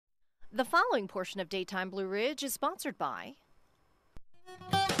The following portion of Daytime Blue Ridge is sponsored by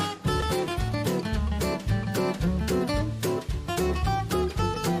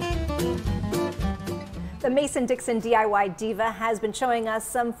the Mason-Dixon DIY Diva has been showing us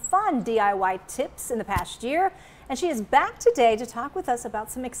some fun DIY tips in the past year, and she is back today to talk with us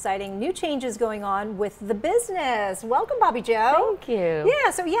about some exciting new changes going on with the business. Welcome, Bobbie-jo. Thank you.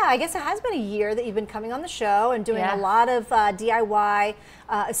 Yeah, I guess it has been a year that you've been coming on the show and doing a lot of DIY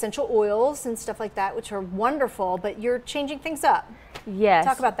essential oils and stuff like that, which are wonderful, but you're changing things up. Yes.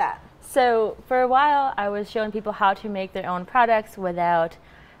 Talk about that. So for a while, I was showing people how to make their own products without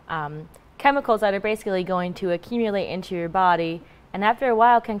chemicals that are basically going to accumulate into your body, and after a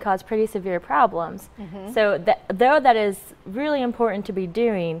while can cause pretty severe problems. So though that is really important to be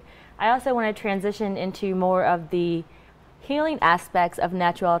doing, I also want to transition into more of the healing aspects of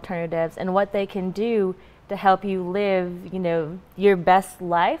natural alternatives and what they can do to help you live, your best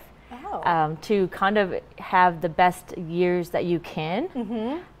life. To kind of have the best years that you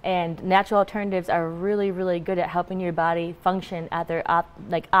can. And natural alternatives are really, really good at helping your body function at their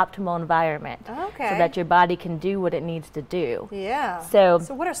optimal environment, so that your body can do what it needs to do. Yeah. So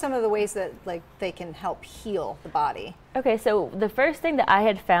what are some of the ways that they can help heal the body? Okay, so the first thing that I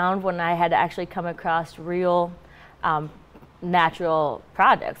had found when I had actually come across real natural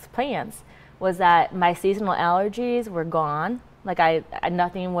products, plants, was that my seasonal allergies were gone. Like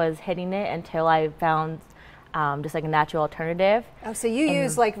nothing was hitting it until I found just like a natural alternative. Oh, so you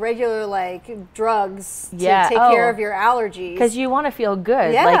use like regular drugs to take care of your allergies? Because you want to feel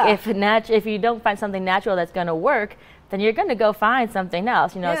good. Yeah. Like if you don't find something natural that's going to work, then you're going to go find something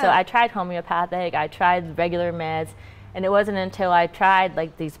else. So I tried homeopathic, I tried regular meds, and it wasn't until I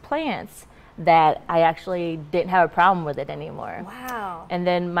tried these plants that I actually didn't have a problem with it anymore. Wow. And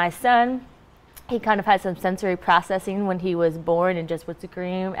then my son, he kind of had some sensory processing when he was born and just would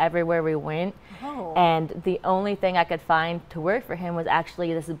scream everywhere we went. And the only thing I could find to work for him was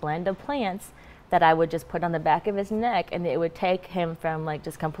actually this blend of plants that I would just put on the back of his neck, and it would take him from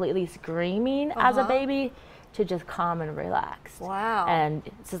just completely screaming as a baby to just calm and relax. Wow. And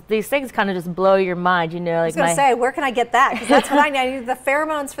so these things kind of just blow your mind, I was going to say, where can I get that? Because that's what I need. I need the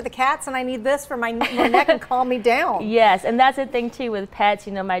pheromones for the cats, and I need this for my neck and calm me down. Yes, and that's the thing too with pets,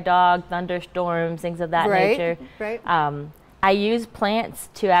 my dog, thunderstorms, things of that nature. Right. I use plants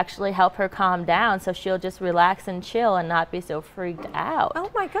to actually help her calm down, so she'll just relax and chill and not be so freaked out. Oh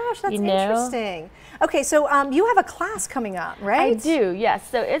my gosh, that's interesting. Okay, so you have a class coming up, right? I do, yes.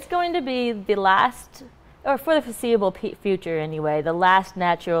 So it's going to be the last, or for the foreseeable future anyway, the last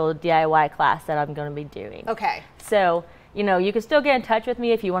natural DIY class that I'm going to be doing. Okay. So, you can still get in touch with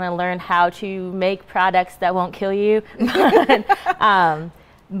me if you want to learn how to make products that won't kill you.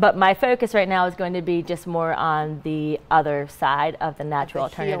 But my focus right now is going to be just more on the other side of the natural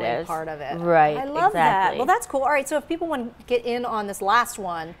alternatives. Healing part of it. Right, I love that. Well, that's cool. All right, so if people want to get in on this last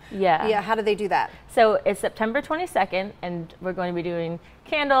one, how do they do that? So it's September 22nd, and we're going to be doing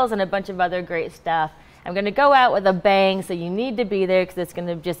candles and a bunch of other great stuff. I'm going to go out with a bang, so you need to be there because it's going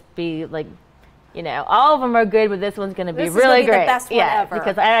to just be all of them are good, but this one's going to be really great. The best one ever.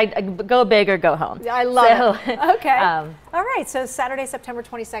 Because I go big or go home. I love it. Okay. All right, so Saturday, September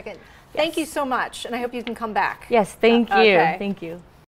 22nd. Thank you so much, and I hope you can come back. Yes, thank you. Okay. Thank you.